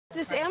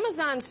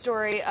Amazon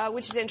story,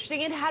 which is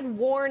interesting. It had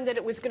warned that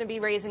it was going to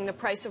be raising the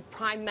price of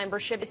Prime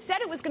membership. It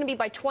said it was going to be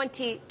by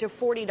 $20 to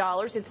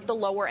 $40. It's the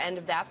lower end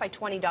of that, by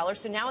 $20.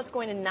 So now it's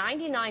going to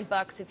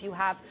 $99 if you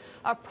have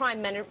a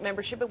Prime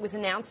membership. It was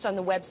announced on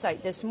the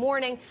website this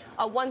morning.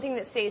 One thing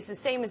that stays the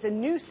same is a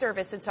new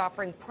service it's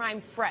offering, Prime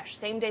Fresh,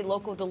 same-day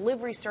local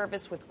delivery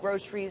service with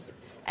groceries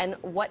and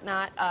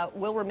whatnot,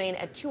 will remain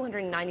at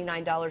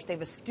 $299. They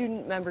have a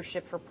student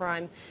membership for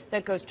Prime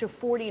that goes to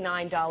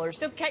 $49.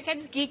 So can I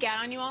just geek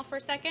out on you all for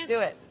a second? Do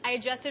it. I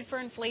adjusted for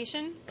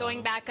inflation,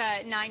 going back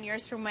 9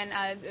 years from when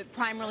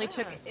Prime really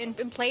took in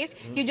place.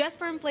 You adjust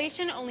for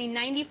inflation, only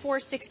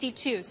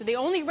 $94.62. So they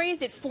only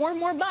raised it $4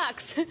 more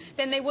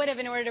than they would have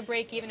in order to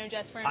break even,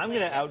 adjust for inflation. I'm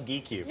going to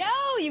out-geek you.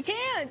 No, you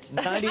can't.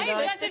 99,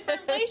 I adjusted for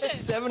inflation.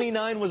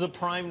 79 was a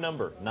Prime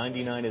number.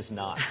 99 is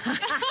not.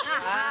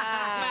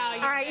 Wow,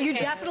 all right, you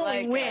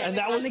definitely win. And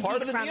that was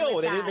part of the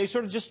deal. They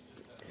sort of just...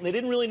 They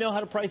didn't really know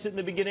how to price it in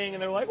the beginning,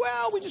 and they're like,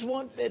 well, we just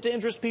want it to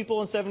interest people,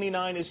 and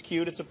 79 is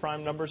cute. It's a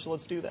Prime number, so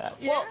let's do that.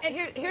 Well,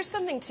 here's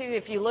something, too.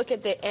 If you look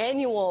at the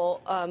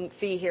annual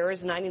fee here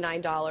is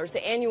 $99.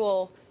 The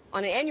annual...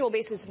 On an annual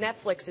basis,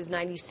 Netflix is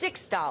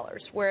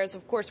 $96, whereas,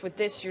 of course, with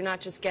this, you're not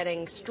just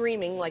getting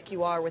streaming like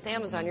you are with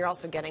Amazon, you're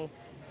also getting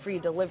free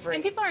delivery.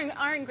 And people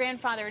aren't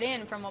grandfathered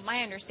in, from what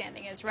my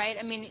understanding is, right?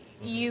 I mean,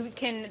 you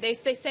can they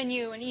send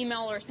you an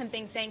email or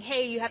something saying,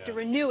 hey, you have to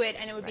renew it,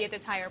 and it would be at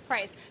this higher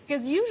price.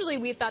 Because usually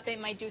we thought they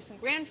might do some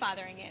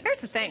grandfathering in. Here's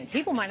the thing.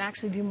 People might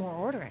actually do more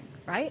ordering,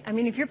 right? I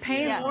mean, if you're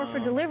paying more for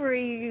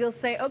delivery, you'll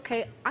say,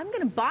 okay, I'm going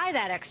to buy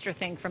that extra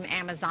thing from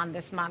Amazon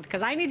this month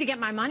because I need to get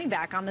my money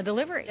back on the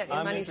delivery.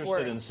 I'm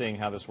interested in seeing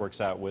how this works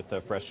out with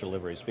fresh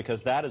deliveries,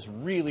 because that is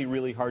really,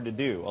 really hard to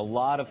do. A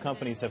lot of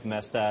companies have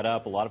messed that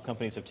up. A lot of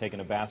companies have taken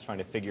a bath trying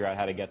to figure out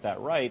how to get that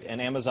right, and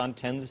Amazon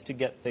tends to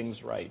get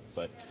things right,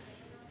 but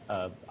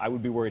I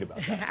would be worried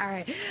about that. All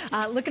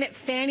right. Looking at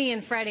Fannie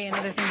and Freddie,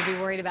 another thing to be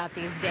worried about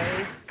these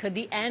days. Could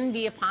the end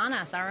be upon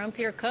us? Our own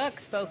Peter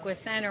Cook spoke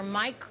with Senator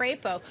Mike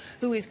Crapo,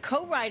 who is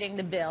co-writing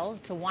the bill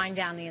to wind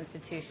down the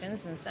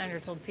institutions, and Senator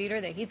told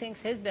Peter that he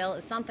thinks his bill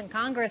is something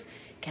Congress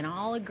can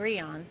all agree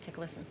on. Take a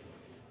listen.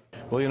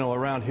 Well, you know,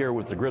 around here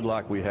with the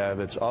gridlock we have,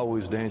 it's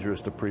always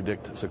dangerous to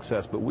predict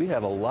success, but we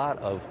have a lot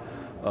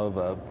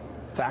of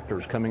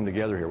factors coming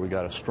together here. We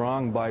got a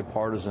strong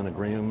bipartisan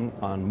agreement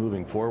on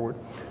moving forward.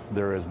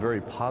 There is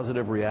very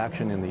positive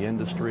reaction in the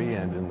industry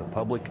and in the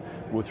public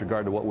with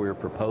regard to what we're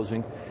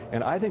proposing,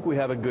 and I think we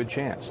have a good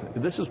chance.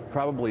 This is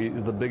probably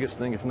the biggest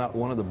thing, if not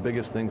one of the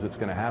biggest things that's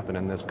going to happen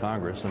in this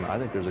Congress, and I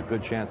think there's a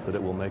good chance that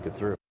it will make it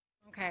through.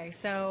 Okay,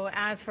 so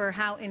as for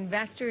how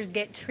investors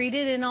get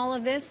treated in all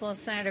of this, well,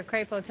 Senator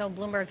Crapo told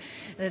Bloomberg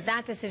that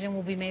that decision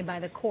will be made by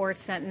the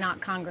courts,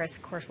 not Congress.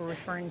 Of course, we're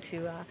referring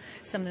to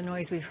some of the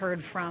noise we've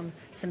heard from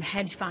some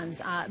hedge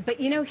funds. But,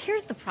 you know,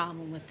 here's the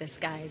problem with this,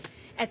 guys.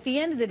 At the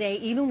end of the day,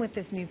 even with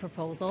this new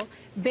proposal,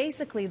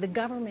 basically the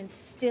government's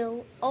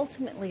still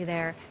ultimately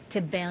there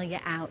to bail you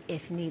out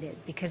if needed.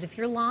 Because if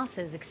your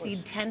losses exceed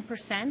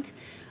 10%,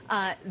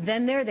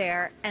 then they're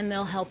there and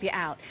they'll help you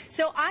out.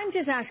 So I'm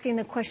just asking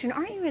the question,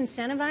 aren't you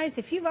incentivized?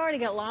 If you've already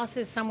got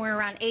losses somewhere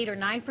around 8 or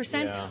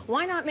 9%,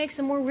 why not make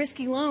some more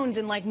risky loans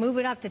and like move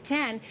it up to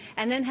 10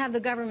 and then have the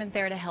government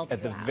there to help you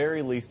out? At the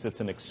very least, it's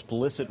an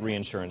explicit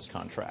reinsurance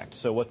contract.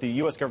 So what the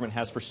U.S. government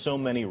has for so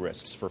many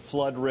risks, for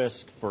flood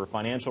risk, for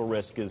financial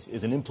risk,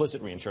 is an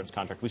implicit reinsurance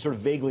contract. We sort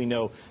of vaguely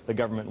know the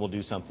government will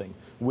do something.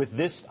 With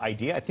this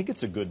idea, I think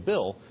it's a good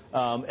bill.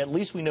 At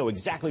least we know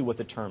exactly what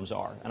the terms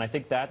are. And I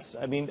think that's,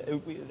 I mean...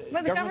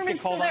 But the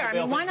government's still there. I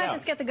mean, why not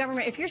just get the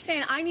government? If you're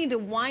saying I need to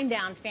wind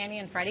down Fannie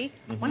and Freddie,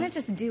 why not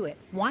just do it?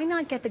 Why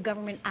not get the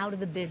government out of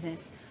the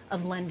business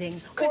of lending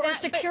or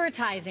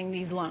securitizing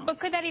these loans? But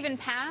could that even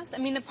pass? I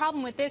mean, the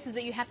problem with this is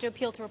that you have to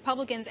appeal to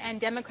Republicans and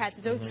Democrats.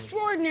 It's an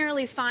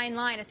extraordinarily fine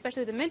line,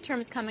 especially with the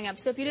midterms coming up.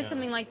 So if you did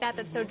something like that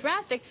that's so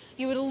drastic,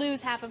 you would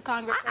lose half of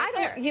Congress right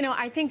there. You know,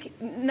 I think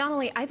not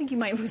only, I think you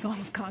might lose all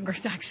of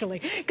Congress,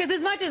 actually. Because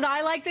as much as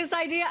I like this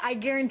idea, I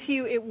guarantee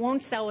you it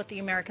won't sell with the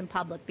American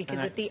public. Because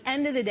at the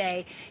end of the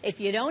day, if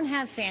you don't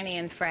have Fannie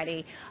and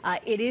Freddie,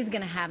 it is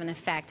going to have an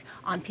effect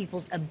on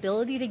people's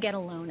ability to get a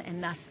loan,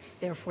 and thus,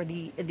 therefore,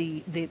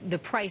 the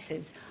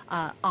prices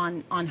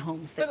on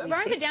homes that But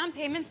aren't the down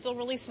payments still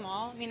really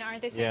small? I mean,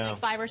 aren't they saying like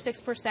 5 or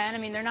 6%? I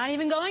mean, they're not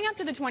even going up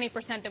to the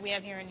 20% that we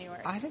have here in New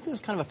York. I think this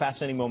is kind of a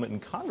fascinating moment in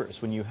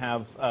Congress when you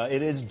have,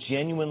 it is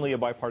genuinely a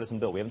bipartisan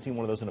bill. We haven't seen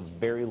one of those in a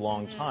very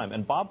long time.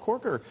 And Bob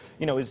Corker,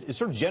 you know, is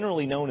sort of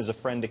generally known as a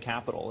friend to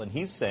capital. And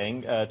he's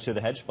saying to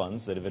the hedge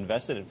funds that have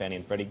invested in Fannie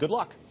and Freddie, good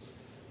luck.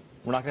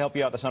 We're not going to help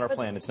you out. That's not our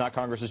plan. It's not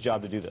Congress's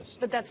job to do this.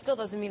 But that still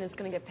doesn't mean it's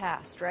going to get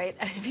passed, right?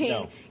 I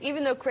mean,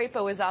 even though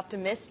Crapo is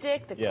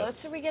optimistic, the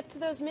closer we get to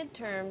those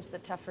midterms, the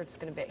tougher it's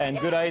going to be. And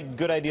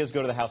good ideas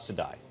go to the House to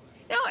die.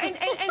 No, and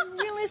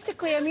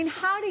realistically, I mean,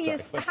 how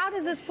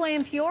does this play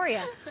in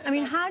Peoria? I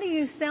mean, how do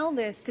you sell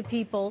this to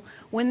people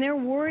when they're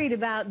worried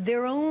about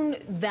their own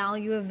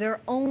value of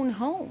their own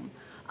home?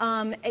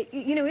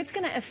 You know, it's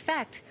going to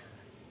affect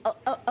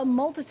a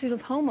multitude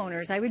of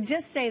homeowners. I would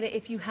just say that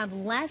if you have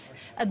less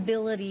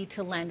ability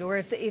to lend, or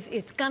if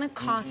it's going to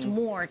cost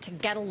more to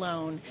get a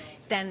loan,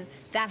 then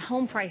that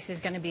home price is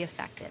going to be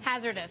affected.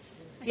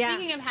 Hazardous. Yeah.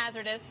 Speaking of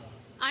hazardous,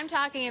 I'm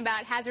talking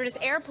about hazardous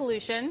air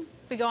pollution.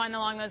 If we go on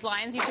along those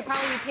lines, you should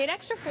probably be paid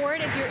extra for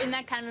it if you're in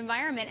that kind of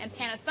environment. And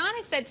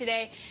Panasonic said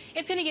today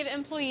it's going to give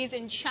employees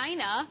in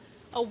China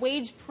a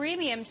wage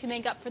premium to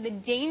make up for the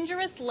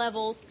dangerous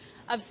levels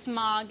of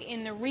smog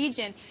in the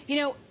region. You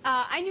know,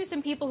 I knew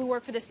some people who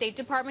work for the State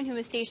Department who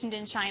was stationed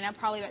in China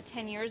probably about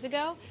 10 years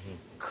ago.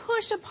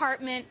 Cush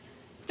apartment,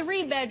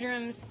 3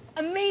 bedrooms,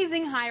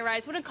 amazing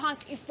high-rise, would have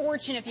cost a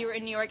fortune if you were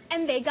in New York,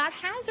 and they got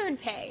hazard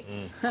pay.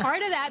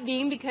 Part of that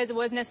being because it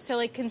wasn't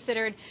necessarily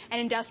considered an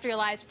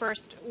industrialized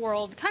first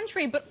world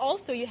country, but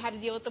also you had to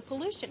deal with the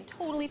pollution.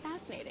 Totally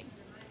fascinating.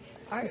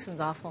 This is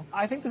awful.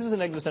 I think this is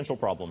an existential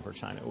problem for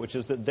China, which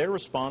is that their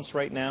response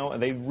right now,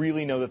 and they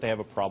really know that they have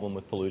a problem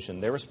with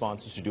pollution, their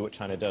response is to do what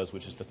China does,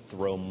 which is to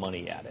throw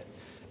money at it.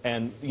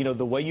 And, you know,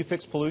 the way you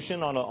fix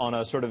pollution on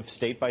a sort of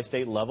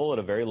state-by-state level, at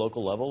a very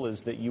local level,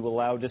 is that you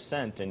allow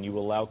dissent and you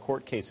allow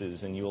court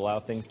cases and you allow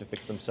things to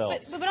fix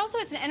themselves. But also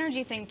it's an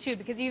energy thing, too,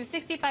 because you have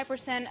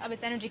 65% of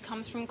its energy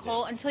comes from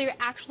coal until you're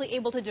actually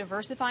able to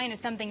diversify into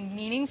something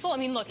meaningful. I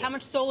mean, look, how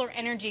much solar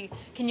energy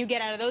can you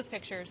get out of those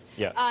pictures?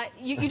 Yeah.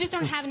 You just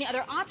don't have any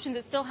other options.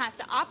 It still has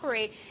to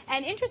operate.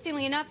 And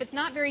interestingly enough, it's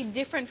not very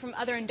different from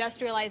other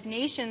industrialized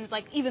nations,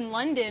 like even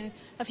London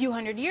a few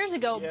hundred years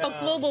ago. Yeah. But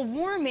global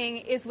warming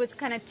is what's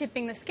kind of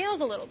tipping the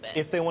scales a little bit.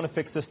 If they want to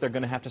fix this, they're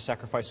going to have to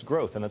sacrifice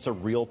growth, and that's a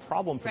real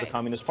problem for the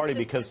Communist Party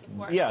because,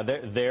 yeah,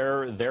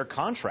 their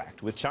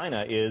contract with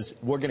China is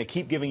we're going to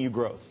keep giving you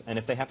growth, and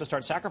if they have to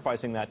start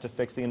sacrificing that to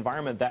fix the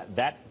environment,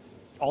 that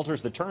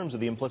alters the terms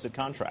of the implicit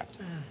contract.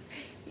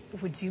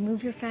 Would you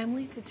move your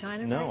family to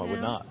China? No, right I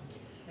would now? not.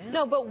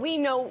 No, but we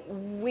know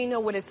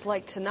what it's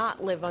like to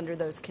not live under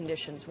those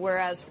conditions.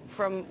 Whereas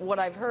from what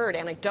I've heard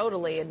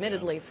anecdotally,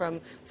 admittedly,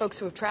 from folks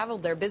who have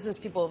traveled there, business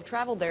people who have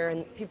traveled there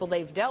and people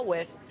they've dealt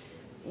with,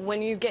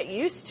 when you get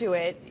used to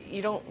it,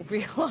 you don't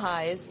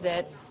realize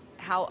that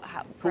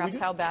perhaps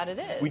how bad it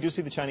is. We do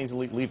see the Chinese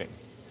elite leaving.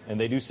 And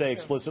they do say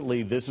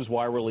explicitly, this is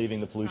why we're leaving,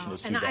 the pollution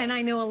is too bad. And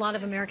I know a lot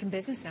of American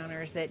business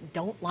owners that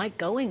don't like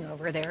going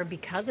over there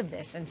because of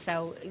this. And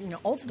so, you know,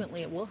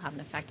 ultimately it will have an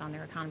effect on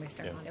their economy if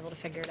they're not able to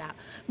figure it out.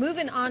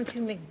 Moving on to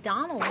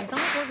McDonald's.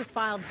 McDonald's workers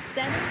filed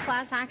 7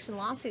 class action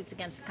lawsuits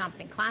against the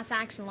company. Class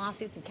action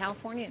lawsuits in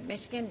California and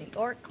Michigan, New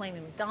York,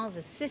 claiming McDonald's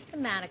is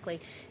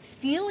systematically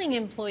stealing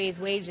employees'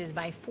 wages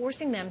by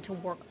forcing them to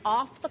work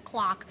off the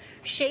clock,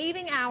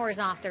 shaving hours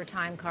off their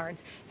time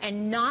cards,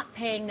 and not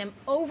paying them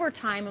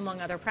overtime,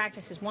 among other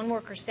practices. One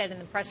worker said in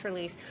the press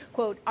release,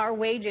 quote, "Our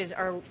wages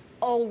are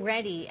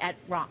already at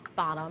rock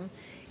bottom.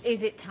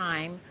 Is it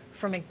time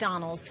for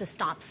McDonald's to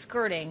stop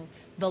skirting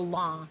the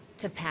law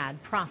to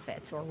pad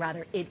profits?" Or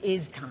rather, it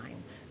is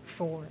time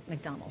for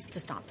McDonald's to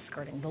stop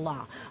skirting the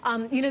law.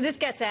 You know, this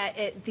gets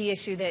at the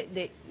issue that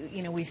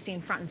you know, we've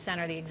seen front and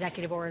center, the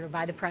executive order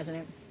by the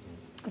president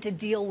to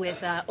deal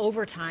with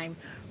overtime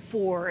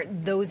for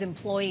those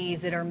employees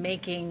that are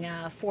making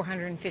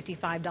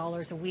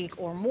 $455 a week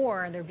or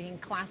more, and they're being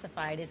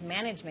classified as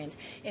management.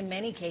 In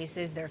many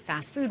cases, they're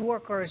fast food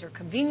workers or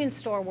convenience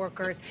store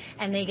workers,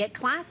 and they get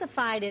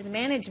classified as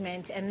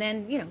management and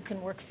then, you know,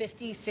 can work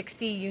 50,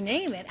 60, you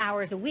name it,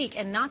 hours a week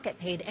and not get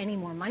paid any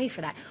more money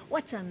for that.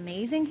 What's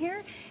amazing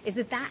here is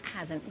that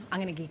hasn't,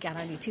 I'm going to geek out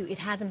on you too, it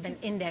hasn't been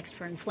indexed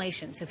for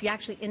inflation. So if you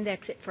actually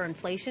index it for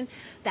inflation,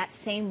 that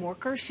same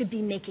worker should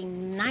be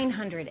making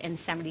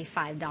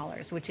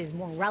 $975, which is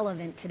more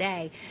relevant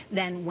today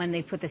than when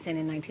they put this in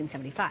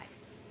 1975.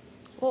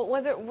 Well,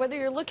 whether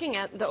you're looking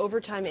at the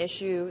overtime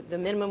issue, the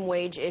minimum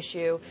wage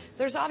issue,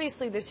 there's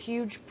obviously this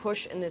huge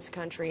push in this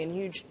country and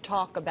huge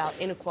talk about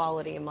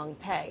inequality among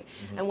pay.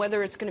 And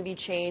whether it's going to be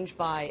changed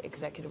by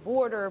executive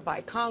order,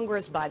 by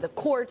Congress, by the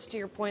courts, to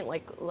your point,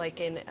 like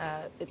in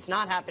it's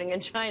not happening in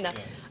China.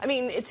 I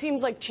mean, it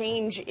seems like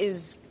change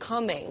is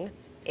coming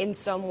in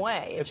some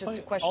way. It's just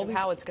a question of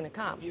how it's going to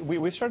come.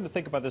 We've started to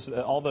think about this,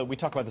 we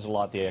talk about this a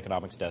lot at the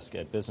economics desk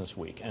at Business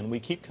Week, and we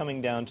keep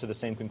coming down to the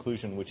same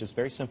conclusion, which is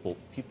very simple.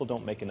 People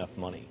don't make enough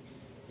money.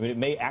 I mean, it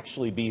may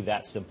actually be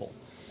that simple.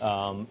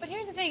 But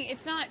here's the thing,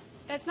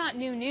 that's not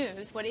new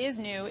news. What is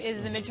new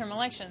is the midterm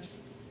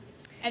elections.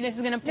 And this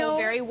is going to pull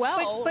very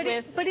well but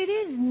it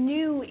is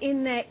new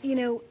in that, you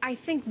know, I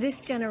think this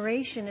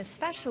generation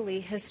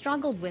especially has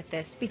struggled with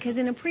this, because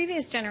in a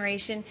previous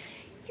generation,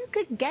 you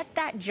could get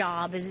that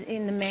job as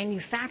in the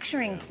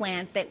manufacturing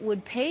plant that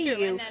would pay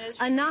you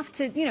enough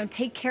to, you know,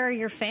 take care of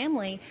your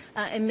family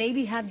and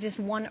maybe have just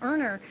one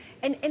earner.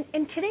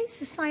 And today's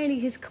society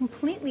has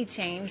completely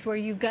changed, where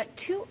you've got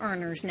 2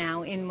 earners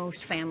now in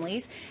most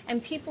families,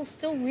 and people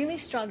still really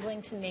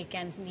struggling to make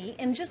ends meet.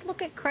 And just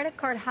look at credit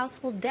card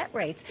household debt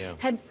rates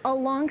had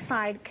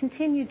alongside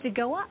continued to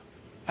go up.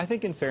 I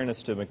think in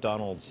fairness to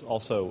McDonald's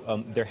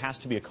also, there has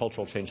to be a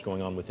cultural change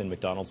going on within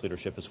McDonald's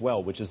leadership as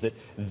well, which is that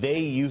they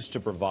used to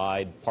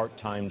provide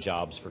part-time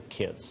jobs for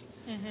kids.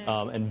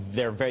 And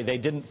they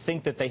didn't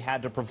think that they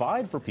had to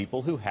provide for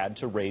people who had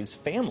to raise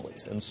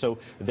families. And so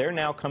they're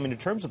now coming to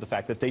terms with the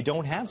fact that they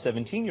don't have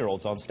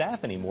 17-year-olds on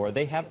staff anymore.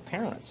 They have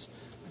parents.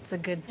 That's a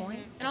good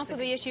point. And also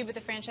the issue with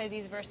the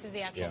franchisees versus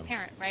the actual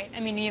parent, right? I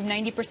mean, you have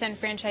 90%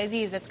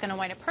 franchisees, that's going to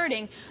wind up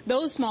hurting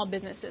those small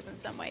businesses in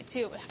some way,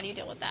 too. How do you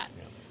deal with that?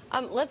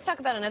 Let's talk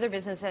about another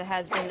business that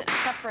has been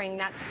suffering.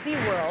 That's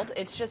SeaWorld.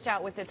 It's just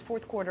out with its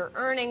fourth quarter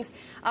earnings.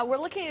 We're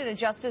looking at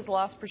adjusted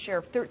loss per share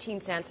of 13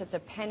 cents. It's a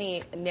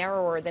penny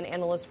narrower than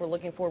analysts were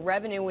looking for.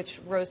 Revenue,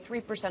 which rose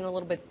 3%, a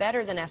little bit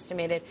better than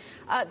estimated.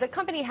 The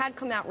company had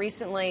come out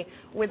recently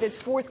with its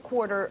fourth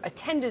quarter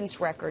attendance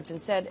records and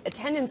said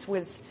attendance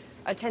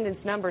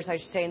numbers, I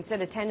should say, and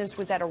said attendance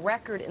was at a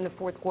record in the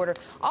fourth quarter.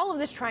 All of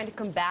this trying to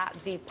combat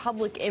the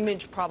public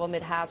image problem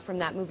it has from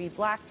that movie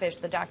Blackfish,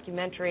 the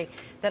documentary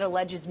that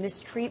alleges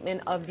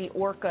mistreatment of the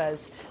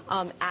orcas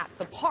at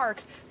the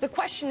parks. The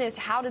question is,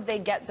 how did they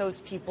get those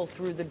people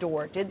through the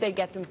door? Did they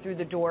get them through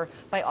the door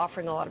by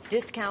offering a lot of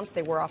discounts?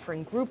 They were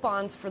offering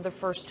Groupons for the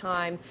first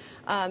time.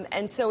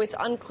 And so it's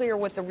unclear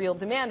what the real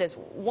demand is.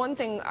 One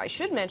thing I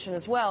should mention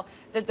as well,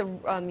 that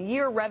the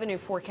year revenue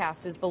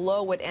forecast is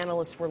below what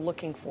analysts were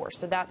looking for.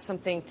 So that's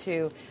something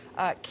to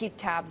keep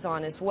tabs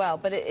on as well.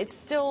 But it's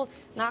still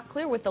not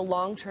clear what the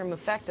long-term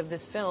effect of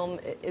this film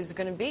is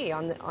going to be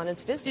on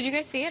its business. Did you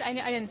guys see it? I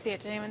didn't see it.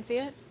 Did anyone see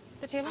it?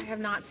 The table? I have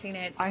not seen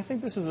it. I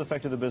think this has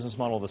affected the business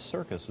model of the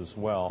circus as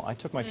well. I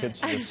took my kids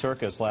to the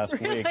circus last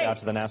week out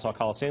to the Nassau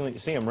Coliseum,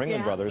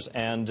 Ringling Brothers,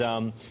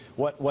 and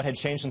what had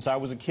changed since I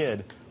was a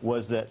kid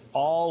was that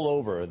all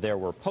over there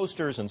were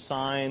posters and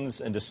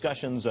signs and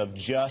discussions of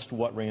just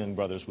what Ringling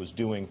Brothers was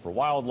doing for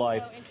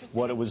wildlife,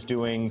 what it was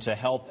doing to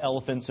help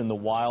elephants in the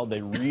wild.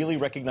 They really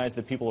recognize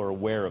that people are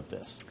aware of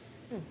this.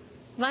 Well,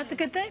 that's a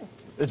good thing.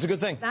 It's a good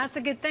thing. That's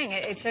a good thing.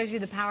 It shows you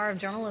the power of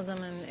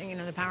journalism and, you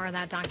know, the power of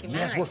that documentary.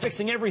 Yes, we're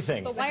fixing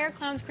everything. But why are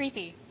clowns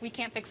creepy? We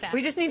can't fix that.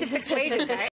 We just need to fix wages, right?